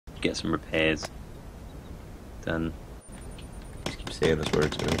get some repairs done. Just keep saying those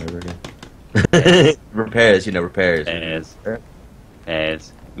words over and over again. Repairs, you know, repairs.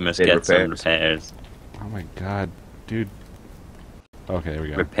 Repairs. We must get some repairs. Oh my god, dude. Okay, there we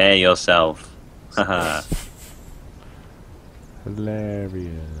go. Repair yourself. Haha.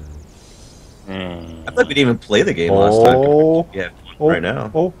 Hilarious. I thought we didn't even play the game last time. Yeah, right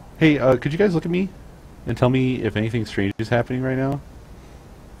now. Oh, hey, could you guys look at me and tell me if anything strange is happening right now?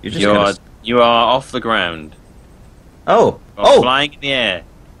 You are off the ground. Oh, You're flying in the air.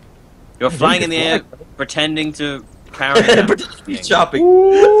 You're flying in the air, pretending to carry. He's chopping.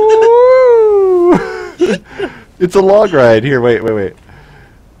 It's a log ride. Here, wait. Let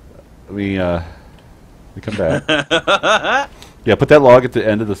me come back. Yeah, put that log at the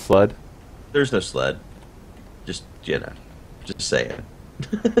end of the sled. There's no sled. Just, you know, just saying.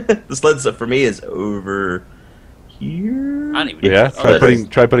 The sled for me is over here. I don't even Yeah,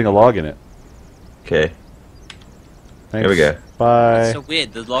 try putting a log in it. Okay. Thanks. There we go. Bye. It's so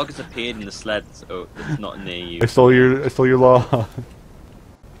weird. The log has appeared in the sled, so it's not near you. I stole your log.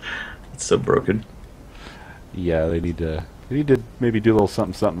 It's so broken. Yeah, they need to maybe do a little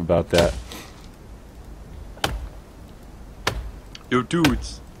something about that. Yo,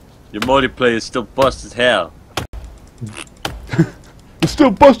 dudes, your multiplayer is still bust as hell. It's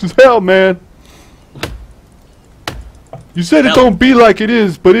still bust as hell, man. You said it don't be like it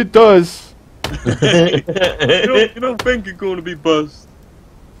is, but it does. You don't think it's going to be bust.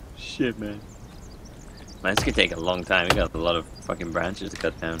 Shit, man. Man, it's gonna take a long time. We got a lot of fucking branches to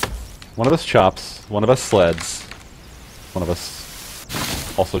cut down. One of us chops, one of us sleds, one of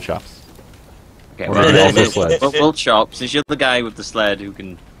us also chops. Okay, we'll chop. Since you're the guy with the sled who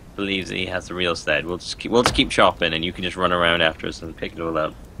believes that he has the real sled, we'll just keep chopping, and you can just run around after us and pick it all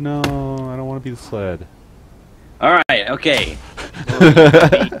up. No, I don't want to be the sled. All right, okay.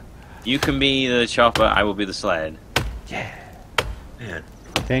 You can be the chopper. I will be the sled. Yeah. Man,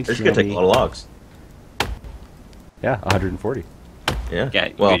 thanks. it's gonna take a lot of logs. Yeah, 140. Yeah.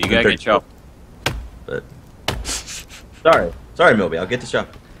 Okay, well, good, you gotta get chopped. But sorry, Milby. I'll get to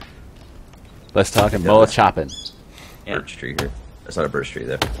chop. Let's talk more chopping. Yeah. Birch tree here. That's not a birch tree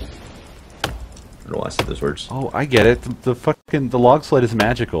though. I don't know why I said those words. Oh, I get it. The log sled is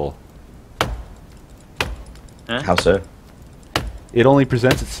magical. Huh? How so? It only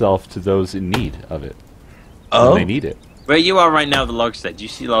presents itself to those in need of it. Oh. When they need it. Where you are right now, the log sled. Do you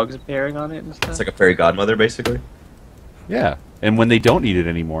see logs appearing on it and stuff? It's like a fairy godmother, basically. Yeah, and when they don't need it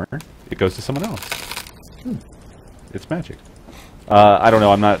anymore, it goes to someone else. It's magic. I don't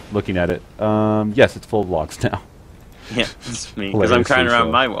know. I'm not looking at it. Yes, it's full of logs now. Yeah, it's me. Because I'm carrying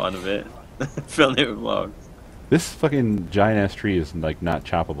around my one of it, filling it with logs. This fucking giant ass tree is like not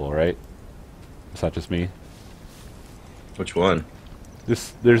choppable, right? It's not just me. Which one?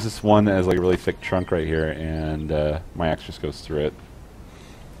 There's this one that has like a really thick trunk right here, and my axe just goes through it.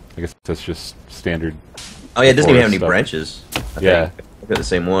 I guess that's just standard. Oh yeah, it doesn't even have any stuff. branches. I Yeah. think. I've got the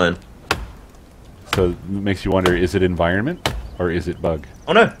same one. So it makes you wonder: is it environment or is it bug?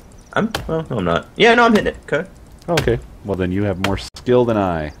 Oh no, well, no, I'm not. Yeah, no, I'm hitting it. Okay. Okay. Well, then you have more skill than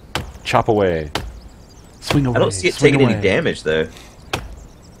I. Chop away. Swing away. I don't see it taking any damage though.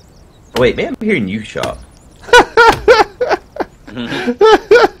 Oh, wait, man, I'm hearing you chop.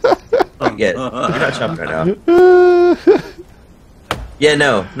 Yeah, you're not chopping right now. Yeah,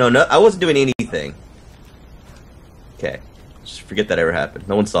 no, I wasn't doing anything. Okay, just forget that ever happened.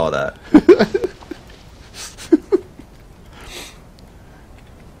 No one saw that.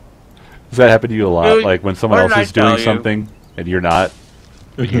 Does that happen to you a lot? Really? Like when someone else is doing tell you? something and you're not,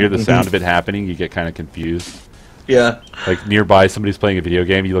 you hear the sound of it happening, you get kind of confused. Yeah. Like nearby, somebody's playing a video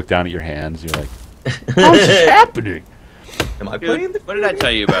game, you look down at your hands, you're like, "How's this happening?" Am I playing? What did I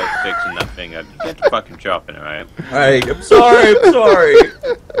tell you about fixing that thing? You get to fucking chopping, alright? Alright, I'm sorry.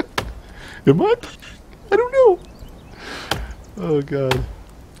 Am I? I don't know. Oh god.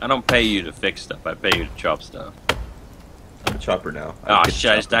 I don't pay you to fix stuff, I pay you to chop stuff. I'm a chopper now. Oh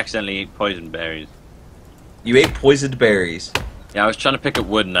shit, I just accidentally ate poison berries. You ate poisoned berries. Yeah, I was trying to pick up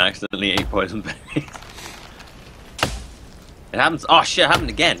wood and I accidentally ate poison berries. It happens. Oh shit, it happened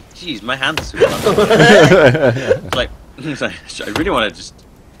again. Jeez, my hands are super it's like, I really want to just...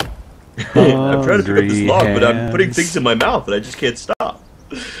 I'm trying to pick up this log, but I'm putting things in my mouth and I just can't stop.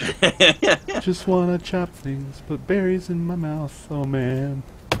 Just wanna chop things, put berries in my mouth. Oh man.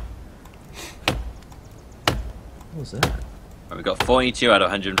 What was that? Right, we got 42 out of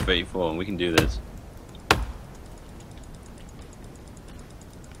 134, and we can do this.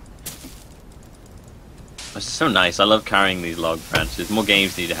 This is so nice. I love carrying these log branches. More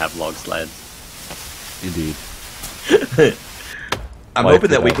games need to have log sleds. Indeed. I'm life hoping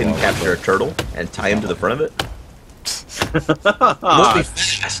that we without can lava capture a flow. turtle and tie him to the front of it. It won't be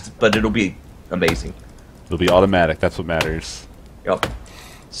fast, but it'll be amazing. It'll be automatic. That's what matters. Yep.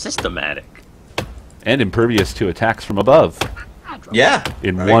 Systematic. And impervious to attacks from above Yeah.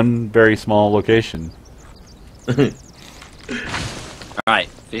 in Right. one very small location. Alright,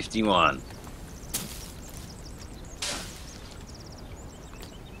 51.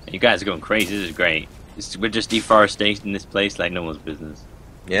 You guys are going crazy. This is great. We're just deforesting this place like no one's business.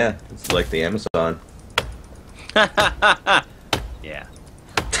 Yeah, it's like the Amazon. Yeah.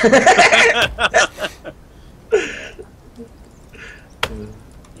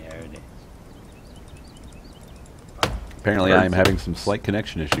 Yeah, it is. Apparently, I am having some slight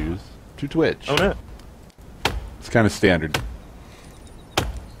connection issues to Twitch. Oh no. It's kind of standard.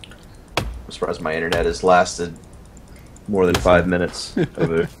 I'm surprised my internet has lasted more than 5 minutes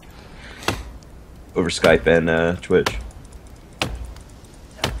over Skype and Twitch.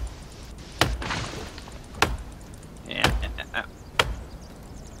 Yeah.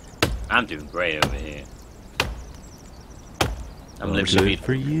 I'm doing great over here. I'm literally Good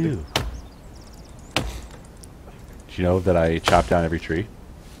for you. Did you know that I chopped down every tree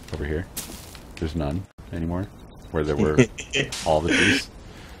over here? There's none anymore. Where there were all the trees.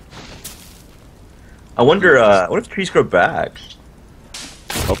 I wonder, what if trees grow back?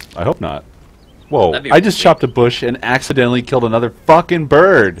 I hope not. Whoa, That'd be I just weird. chopped a bush and accidentally killed another fucking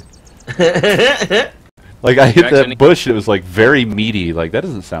bird. Like, I hit accidentally- that bush and it was, like, very meaty. Like, that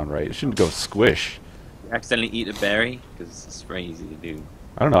doesn't sound right. It shouldn't go squish. accidentally eat a berry because it's very easy to do.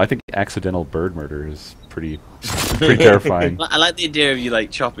 I don't know. I think accidental bird murder is pretty terrifying. I like the idea of you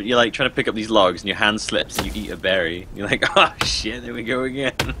like chopping. You're like trying to pick up these logs and your hand slips and you eat a berry. You're like, oh shit, there we go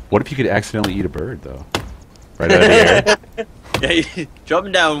again. What if you could accidentally eat a bird, though? Right out of the air? Yeah, you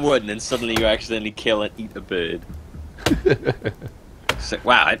chopping down wood and then suddenly you accidentally kill and eat a bird. It's like,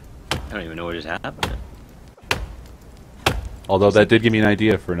 wow, I don't even know what just happened. Although that did give me an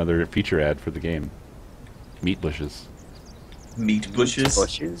idea for another feature ad for the game. Meat bushes. Meat bushes?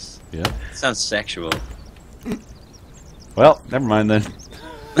 Bushes? Yeah. Sounds sexual. Well, never mind then.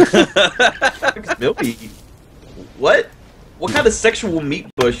 Milky. What? What kind of sexual meat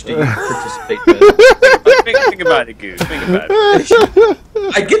bush do you participate in? Think about it, Goose. Think about it.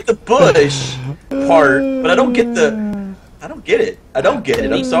 I get the bush part, but I don't get the. I don't get it. I don't get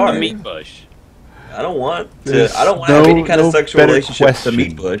it. I'm A sorry. meat bush. I don't want to. There's I don't want to have any kind no of sexual better relationship with the question.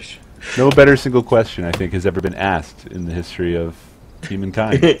 meat bush. No better single question, I think, has ever been asked in the history of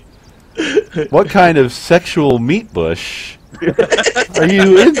humankind. What kind of sexual meat bush are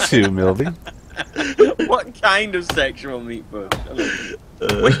you into, Milby? What kind of sexual meat bush? I love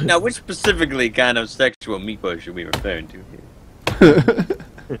it. Which specifically kind of sexual meat bush are we referring to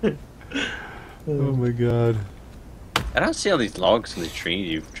here? Oh my god. I don't see all these logs in the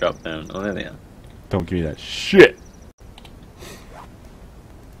trees you've chopped down. Oh, there they are. Don't give me that shit.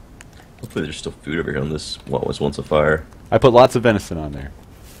 Hopefully, there's still food over here on this. What was once a fire? I put lots of venison on there.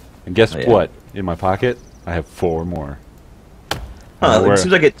 And guess Oh, yeah. what? In my pocket, I have 4 more. Huh, Where- it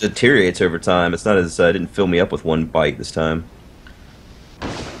seems like it deteriorates over time. It's not as it didn't fill me up with one bite this time.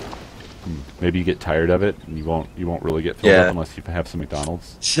 Maybe you get tired of it, and you won't really get filled Yeah. up unless you have some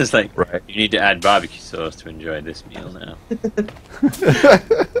McDonald's. It's just like, Right. you need to add barbecue sauce to enjoy this meal now.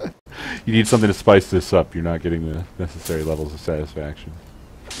 You need something to spice this up. You're not getting the necessary levels of satisfaction.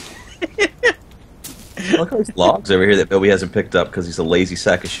 Look at these logs over here that Bilby hasn't picked up because he's a lazy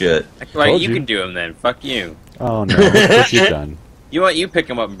sack of shit. Right, Told you you. can do them then. Fuck you. Oh no, what you done? You pick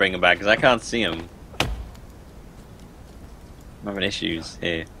them up and bring them back, because I can't see them. I'm having issues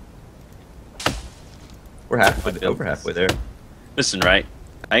here. We're halfway over halfway there. Listen, right?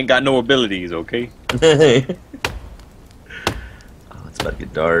 I ain't got no abilities, okay? Oh, it's about to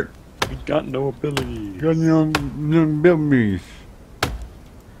get dark. I got no abilities.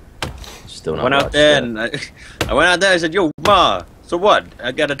 Still I not went out watched there that. and I went out there and said, "Yo, ma, so what?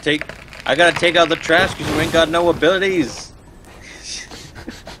 I gotta take out the trash because you ain't got no abilities."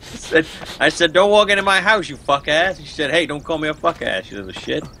 I said, "Don't walk into my house, you fuck ass." She said, "Hey, don't call me a fuck ass, you little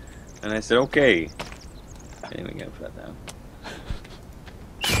shit." And I said, "Okay." Anyway, gotta put that down.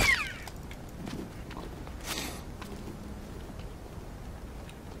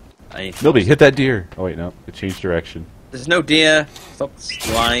 Milby, hit that deer. Oh wait, no, it changed direction. There's no deer. Stop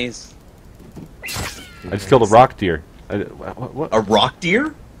the lies. I just killed a rock deer. What? A rock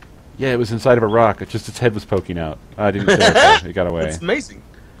deer? Yeah, it was inside of a rock. It just its head was poking out. I didn't kill it. Though. It got away. That's amazing.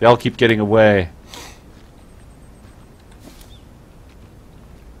 They all keep getting away.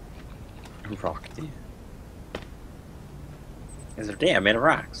 Rock deer. There's a deer made of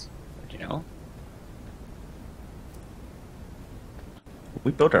rocks. You know?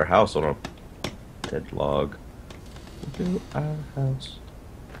 We built our house on a dead log. We built our house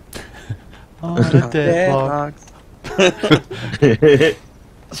on a dead log.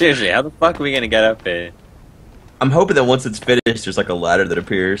 Seriously, how the fuck are we gonna get up here? I'm hoping that once it's finished, there's like a ladder that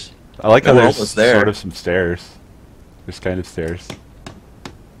appears. I like how We're there's almost there. sort of some stairs. There's kind of stairs.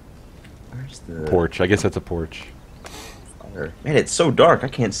 Where's the Porch. I guess that's a porch. fire? Man, it's so dark. I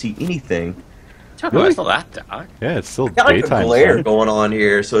can't see anything. Really? It's not that dark. Yeah, it's still Got like a daytime. glare son. going on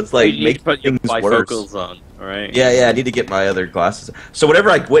here, so it's like You need to put your making things worse. bifocals on, alright? Yeah, I need to get my other glasses. So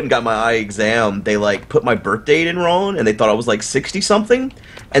whenever I went and got my eye exam, they like put my birth date in wrong, and they thought I was like 60 something.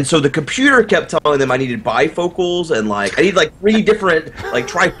 And so the computer kept telling them I needed bifocals and like I need like 3 different like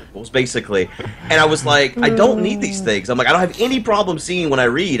trifocals basically. And I was like, I don't need these things. I'm like, I don't have any problem seeing when I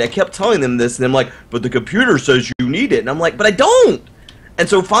read. I kept telling them this, and I'm like, but the computer says you need it, and I'm like, but I don't. And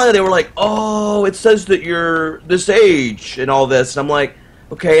so finally they were like, oh, it says that you're this age and all this, and I'm like,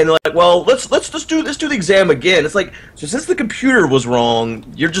 okay. And they're like, well, let's do the exam again. It's like, so since the computer was wrong,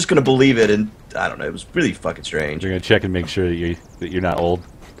 you're just gonna believe it, and I don't know. It was really fucking strange. You're gonna check and make sure that you're not old.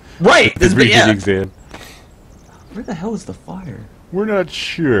 Right. This, Redo yeah. the exam. Where the hell is the fire? We're not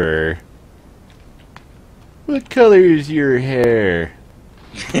sure. What color is your hair?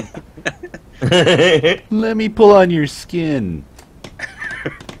 Let me pull on your skin.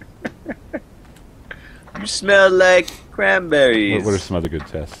 You smell like cranberries. What are some other good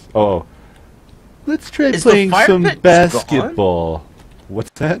tests? Oh, let's try Is the playing fire some pit just basketball. What's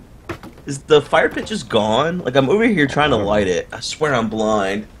that? Is the fire pit just gone? Like, I'm over here trying to light it. I swear I'm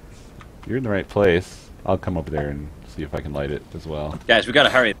blind. You're in the right place. I'll come over there and see if I can light it as well. Guys, we gotta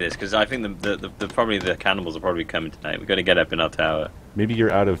hurry this because I think the probably the cannibals will probably coming tonight. We gotta get up in our tower. Maybe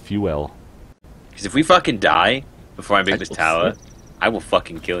you're out of fuel. Because if we fucking die before I make this will tower, see. I will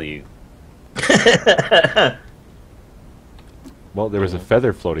fucking kill you. Well, there was a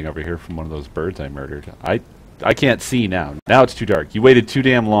feather floating over here from one of those birds I murdered. I can't see now. Now it's too dark. You waited too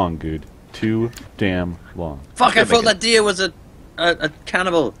damn long, dude. Too damn long. Fuck! I Make thought it- that deer was a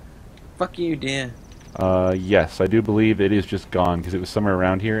cannibal. Fuck you, deer. Yes, I do believe it is just gone because it was somewhere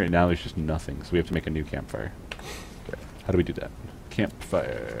around here and now there's just nothing. So we have to make a new campfire. How do we do that?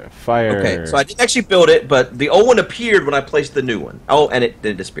 Campfire. Fire. Okay, so I didn't actually build it, but the old one appeared when I placed the new one. Oh, and it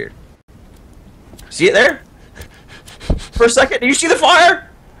disappeared. See it there? For a second, do you see the fire?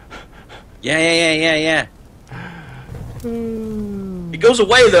 Yeah. It goes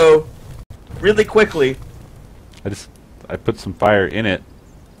away though, really quickly. I put some fire in it.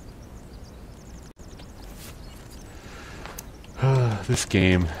 This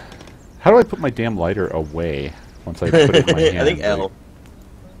game. How do I put my damn lighter away once I put it in my hand? I think L.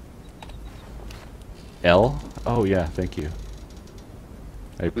 L? Oh yeah, thank you.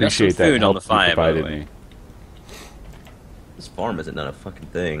 I We got some appreciate that food on help the you fire, by the provided way. me. This farm hasn't done a fucking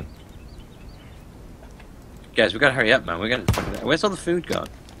thing. Guys, we gotta hurry up, man. We gotta. Where's all the food gone?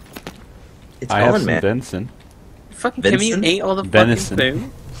 It's I have gone, some man. venison. Fucking Timmy, you Venison? ate all the Venison. fucking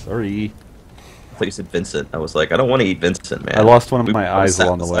food. Sorry. I thought you said Vincent. I was like, I don't want to eat Vincent, man. I lost one of We my put a eyes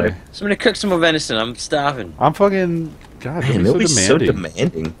salad along the way. aside. Somebody cook some more venison. I'm starving. I'm fucking... God, Man, you're Millie's so so demanding.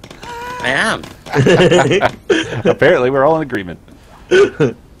 demanding. I am. Apparently, we're all in agreement.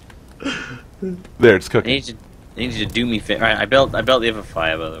 There, it's I cooking. need you to do me favor. Alright, I built the other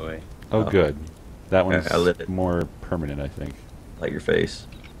fire, by the way. Oh, good. That one's I lit it. more permanent, I think. Light your face.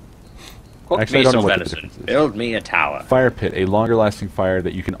 Cook Actually, me I don't some know what the venison. difference is. Build me a tower. Fire pit, a longer-lasting fire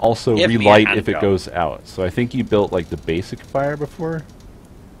that you can also Give me a relight if it handgun. goes out. So I think you built like the basic fire before,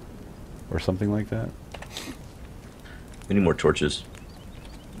 or something like that. We need more torches.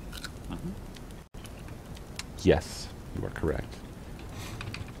 Yes, you are correct.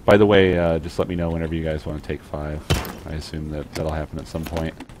 By the way, just let me know whenever you guys want to take 5. I assume that'll happen at some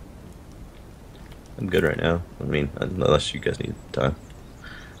point. I'm good right now. I mean, unless you guys need time.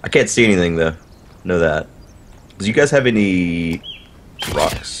 I can't see anything though. Know that. Do you guys have any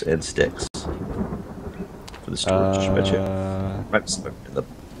rocks and sticks for the storage? I bet you. Might be somewhere in the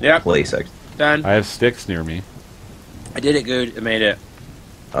Yeah, place. Actually. done. I have sticks near me. I did it good. I made it.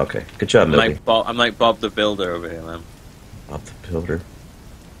 Okay, good job, I'm Millie. like Bob the Builder over here, man. Off the builder.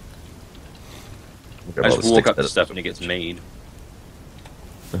 I just walk up to stuff and it gets made.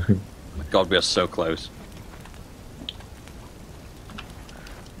 Oh my God, we are so close.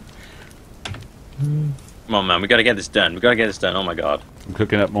 Come on, man. We gotta get this done. We gotta get this done. Oh my God. I'm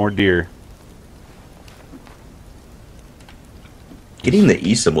cooking up more deer. Getting the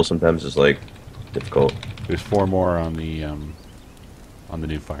E symbol sometimes is like difficult. There's 4 more on the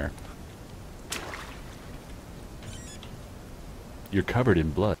new fire. You're covered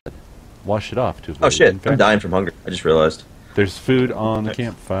in blood. Wash it off to avoid Oh shit! I'm infection. dying from hunger. I just realized. There's food on the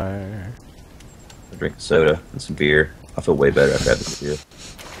campfire. I drink soda and some beer. I feel way better after having some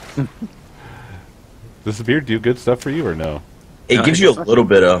beer. Does the beer do good stuff for you or no? It gives you a little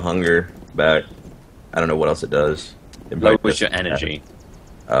bit of hunger back. I don't know what else it does. Lowers your energy.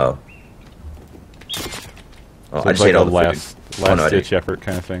 Oh. So I it's just ate like all a the last food. Oh, no, I ditch effort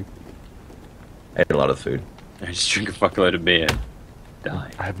kind of thing. ate a lot of food. I just drink a fuckload of beer.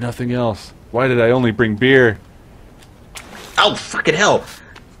 Die. I have nothing else. Why did I only bring beer? Oh, fucking hell!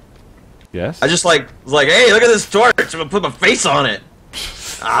 Yes? I just was like, hey, look at this torch! I'm gonna put my face on it!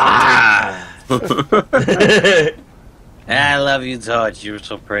 Ah! I love you, Torch. You're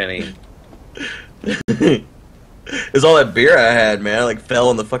so pretty. It's all that beer I had, man. I like fell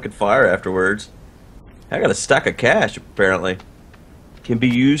in the fucking fire afterwards. I got a stack of cash, apparently. Can be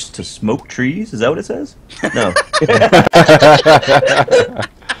used to smoke trees? Is that what it says? No.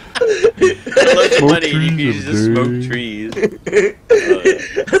 Loads of money. You can trees, use to smoke trees.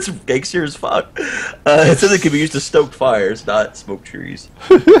 That's gangster as fuck. It says it can be used to stoke fires, not smoke trees.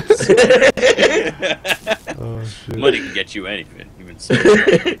 Oh, shit. Money can get you anything, even so.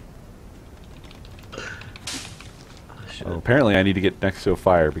 Oh, apparently I need to get next to a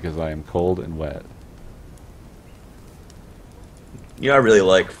fire because I am cold and wet. You know, I really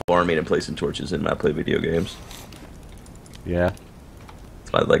like farming and placing torches in when I play video games. Yeah?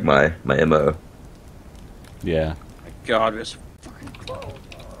 It's my MO. Yeah. My God, we're so fucking close.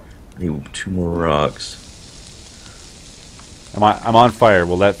 I need 2 more rocks. I'm on fire.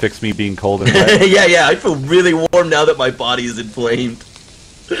 Will that fix me being cold and wet? yeah, I feel really warm now that my body is inflamed.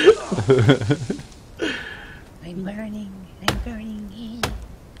 I'm burning.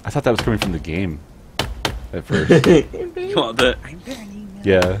 I thought that was coming from the game at first. You want the... I'm burning.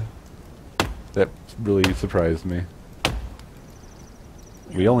 Yeah. That really surprised me.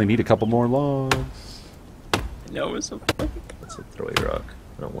 We only need a couple more logs. No, it's so fucking... That's a throwy rock.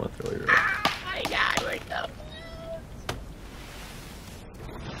 I don't want to throw a rock. Oh my God, where'd it go?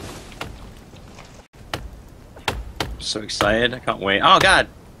 I'm so excited. I can't wait. Oh, God!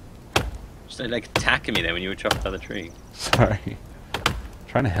 Just like attacking me there when you were chopping down the tree. Sorry.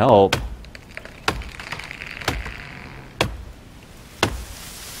 Trying to help.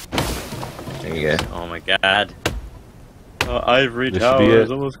 There you go. Oh my God. Ivory This should be tower it.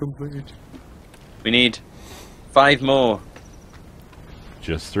 is almost complete. We need 5 more.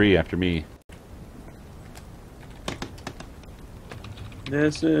 Just 3 after me.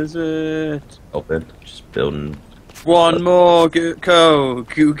 This is it. Open. Just building. 1 more, Guko.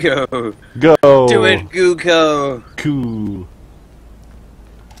 Go! Do it, Guko. Cool.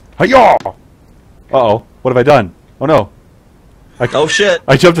 Hi-yah! Uh-oh. What have I done? Oh no. Oh shit!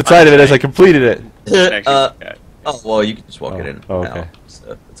 I jumped inside of it as I completed it. Actually, Oh well, you can just walk it in. Oh, okay. now,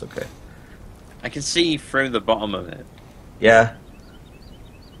 so it's okay. I can see through the bottom of it. Yeah.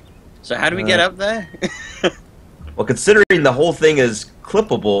 So how do we get up there? Well, considering the whole thing is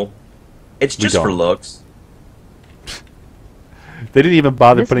clippable, it's We just don't. for looks. They didn't even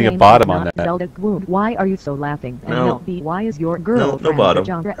bother putting a bottom on that. Zelda Gloom. Why are you so laughing? And No. B, why is your girl No bottom. the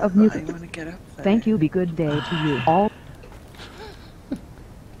genre of I music? want to get up there. Thank you. Be good day to you all.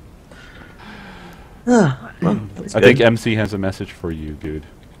 That's I good. think MC has a message for you, dude.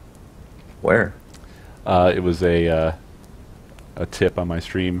 Where? It was a tip on my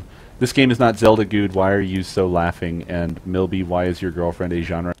stream. This game is not Zelda Good. Why are you so laughing? And Milby, why is your girlfriend a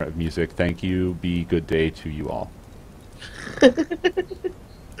genre of music? Thank you. Be good day to you all.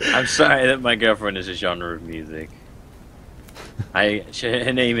 I'm sorry that my girlfriend is a genre of music.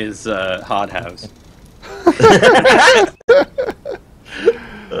 Her name is Hard House.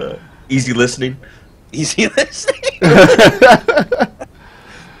 Easy listening. Easy listening.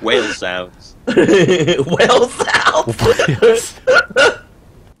 Whale sounds. Well, South.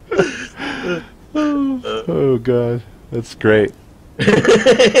 Oh god, that's great.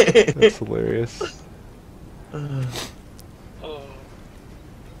 That's hilarious.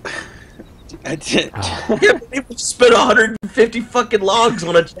 I did. People spent 150 fucking logs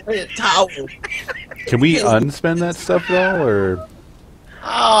on a giant tower. Can we unspend that stuff though, or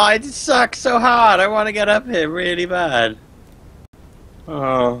Oh, it sucks so hard. I want to get up here really bad.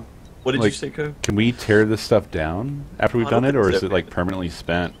 Oh. What did Like- you say, Co? can we tear this stuff down after we've I don't done it, or think is so. it like permanently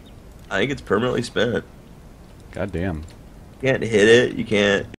spent? I think it's permanently spent. God damn. You can't hit it. You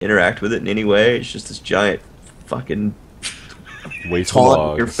can't interact with it in any way. It's just this giant fucking Waste of taunt in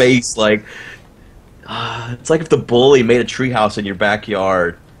logs. your face. Like, it's like if the bully made a treehouse in your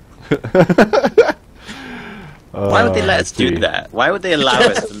backyard. Why would they let us do gee. that? Why would they allow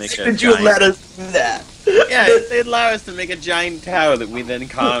us to make a Did you giant... let us do that? Yeah, they'd allow us to make a giant tower that we then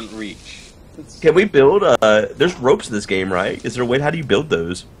can't reach. Can we build? There's ropes in this game, right? Is there a way? How do you build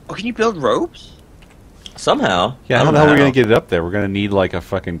those? Oh, can you build ropes? Somehow. Yeah, I how don't the hell are we know. gonna get it up there? We're gonna need like a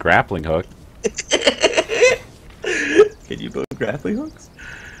fucking grappling hook. Can you build grappling hooks?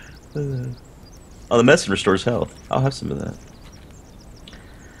 Oh, the medicine restores health. I'll have some of that.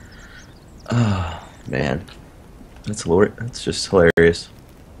 Oh, man. That's just hilarious.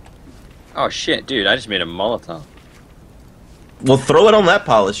 Oh shit, dude! I just made a Molotov. Well, throw it on that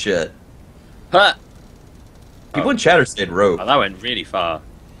pile of shit. Ha! People in chatter said rope. Oh, that went really far.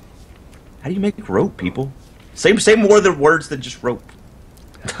 How do you make rope, people? Say more than words than just rope.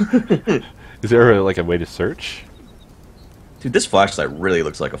 Is there like a way to search? Dude, this flashlight really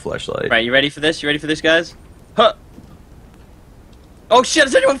looks like a flashlight. Right, you ready for this? You ready for this, guys? Huh! Oh shit!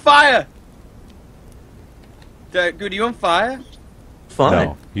 Is anyone on fire? Good, are you on fire? Fine.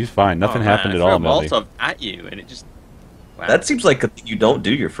 No, he's fine. Nothing Oh, happened man, at I all, threw a Melody. Molotov at you, and it just. Wow. That seems like a thing you don't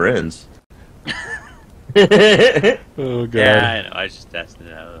do your friends. Oh god. Yeah, I know. I just tested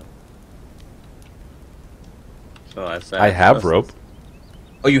it out. So I have rope.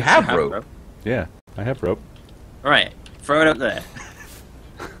 Oh, you have rope? Yeah, I have rope. Right, throw it up there.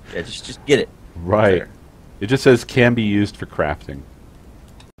 Yeah, just get it. Right. There. It just says can be used for crafting.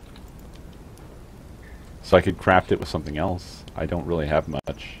 So I could craft it with something else. I don't really have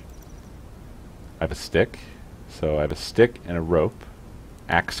much. I have a stick. So I have a stick and a rope.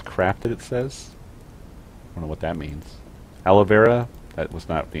 Axe crafted, it says. I don't know what that means. Aloe vera? That was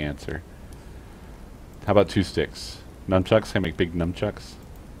not the answer. How about 2 sticks? Nunchucks? Can I make big nunchucks?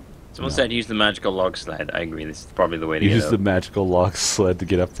 Someone No. said use the magical log sled. I agree. This is probably the way to Use get the up. magical log sled to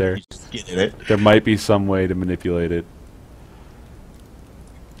get up there. You just get in it. There might be some way to manipulate it.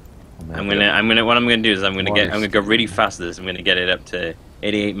 Oh, I'm gonna. What I'm gonna do is I'm Water gonna go really fast with this. I'm gonna get it up to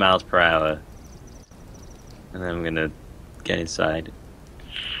 88 miles per hour, and then I'm gonna get inside.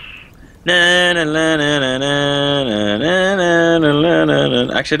 Na, na, na, na, na, na, na, na, na, na,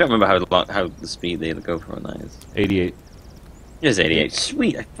 na. Actually, I don't remember how the speed they go for on that is. 88. It is 88.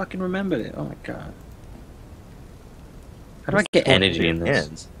 Sweet, I fucking remembered it. Oh my god. How do I get energy in this?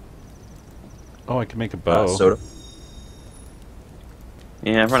 Hands. Oh, I can make a bow. Soda.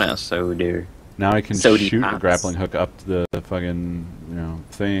 Yeah, I've run out of soda. Now I can Sody shoot pops. a grappling hook up to the fucking,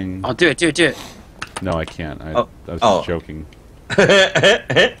 thing. Oh, do it. No, I can't. I Oh. was Oh. just joking.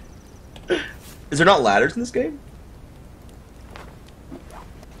 Is there not ladders in this game?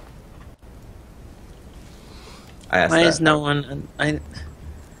 I asked Why that. is no one?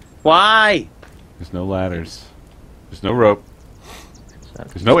 Why? There's no ladders. There's no rope.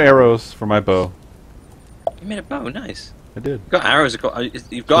 There's no arrows for my bow. You made a bow. Nice. I did. You've got arrows.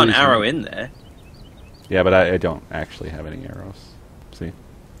 You've got an Please, arrow man. in there. Yeah, but I don't actually have any arrows. See?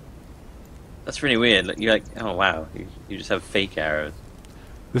 That's really weird. Like, you're like, oh wow, you just have fake arrows.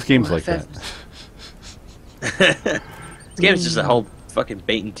 This game's Oh, like that. This game's just a whole fucking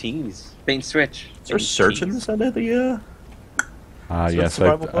bait and tease, bait and switch. Is there Bait and search in tease. this under the, Ah, Is that yes,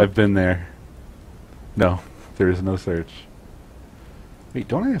 survival I've book? been there. No, there is no search. Wait,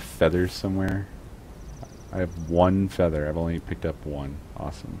 don't I have feathers somewhere? I have 1 feather. I've only picked up 1.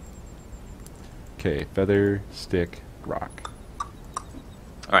 Awesome. Okay, feather, stick, rock.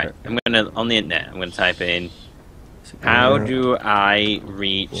 All right, I'm gonna on the internet. I'm gonna type in how do I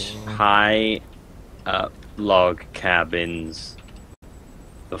reach high up log cabins,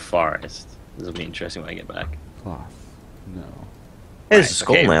 the forest. This will be interesting when I get back. Cloth. No. Hey, there's a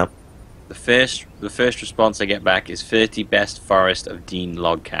skull okay. lamp. The first response I get back is 30 best forest of Dean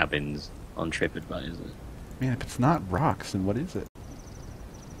log cabins on TripAdvisor. Man, if it's not rocks, then what is it?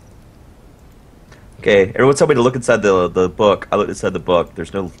 Okay, everyone tell me to look inside the book. I looked inside the book.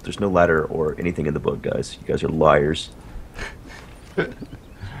 There's no ladder or anything in the book, guys. You guys are liars.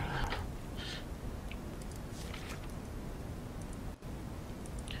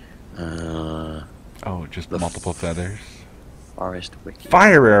 Oh, just The multiple feathers. Forest wiki.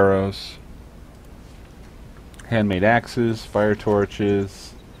 Fire arrows. Handmade axes, fire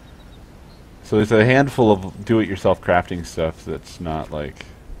torches. So there's a handful of do-it-yourself crafting stuff that's not like...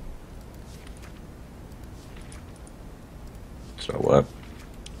 So what?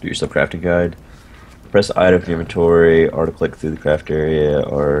 Do yourself crafting guide. Press item from inventory, or to click through the craft area,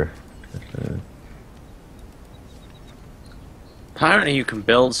 or... Apparently you can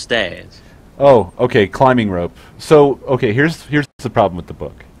build stairs. Oh, okay, climbing rope. So, okay, here's the problem with the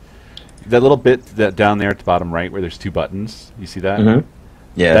book. That little bit that down there at the bottom right where there's 2 buttons, you see that? Mm-hmm.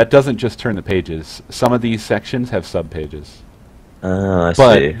 Yeah. That doesn't just turn the pages. Some of these sections have sub-pages. I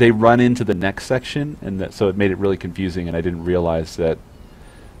But see. they run into the next section, and so it made it really confusing, and I didn't realize that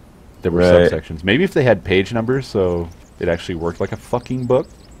there were Right. subsections. Maybe if they had page numbers, so it actually worked like a fucking book.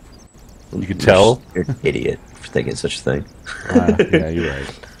 You can tell. You're an idiot for thinking such a thing. Yeah, you're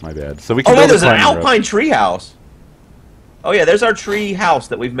right. My bad. So we can Oh, no, build a there's an climbing rope. alpine tree house. Oh, yeah, there's our tree house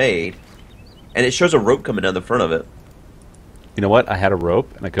that we've made. And it shows a rope coming down the front of it. You know what? I had a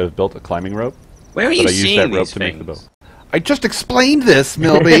rope, and I could have built a climbing rope. Where are But you I used seeing that rope these to make the bow. things? I just explained this,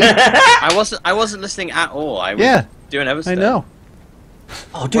 Milby. I wasn't listening at all. I was Yeah, doing other stuff. I know.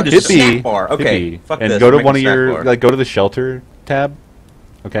 Oh, dude, Hippie, there's a snack bar. Okay, hippie. fuck and this. go to I'm one of making a snack your bar. like go to the shelter tab.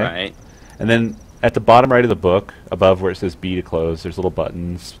 Okay. Right. And then at the bottom right of the book, above where it says B to close, there's little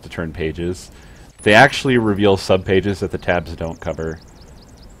buttons to turn pages. They actually reveal subpages that the tabs don't cover,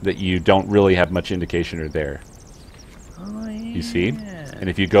 that you don't really have much indication are there. Oh, yeah. You see? And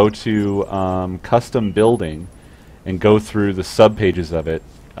if you go to custom building and go through the subpages of it,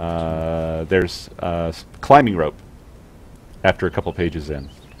 there's climbing rope after a couple pages in.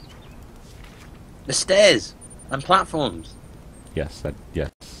 The stairs and platforms Yes,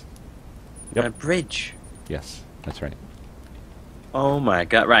 yes, and a bridge. yes, that's right. Oh my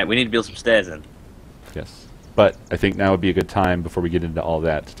god! Right, we need to build some stairs in. Yes. But I think now would be a good time, before we get into all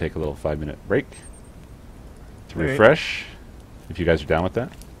that, to take a little 5-minute break to All right. refresh, if you guys are down with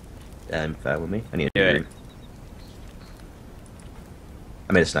that. I'm fat with me. I need a Do it. drink.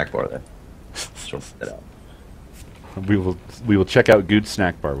 I made a snack bar there. So that out. We will check out Good's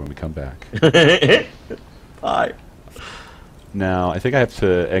snack bar when we come back. Bye. Now, I think I have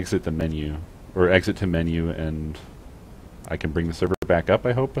to exit the menu, or exit to menu, and I can bring the server back up,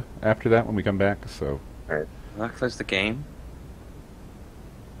 I hope, after that when we come back, so... Will that close the game?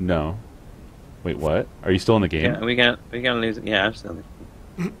 No. Wait, what? Are you still in the game? Yeah, we gonna lose it. Yeah, I'm still.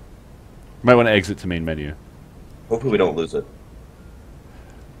 You might want to exit to main menu. Hopefully we don't lose it.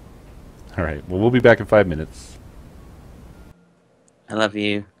 Alright, well, we'll be back in 5 minutes. I love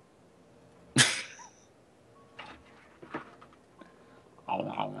you.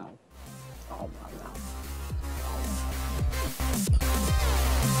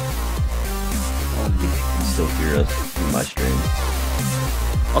 You can still hear us in my stream.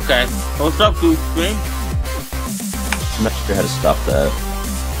 Okay, what's up, Goose Stream? I'm not sure how to stop that.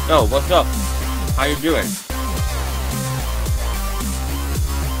 Oh, what's up? How you doing?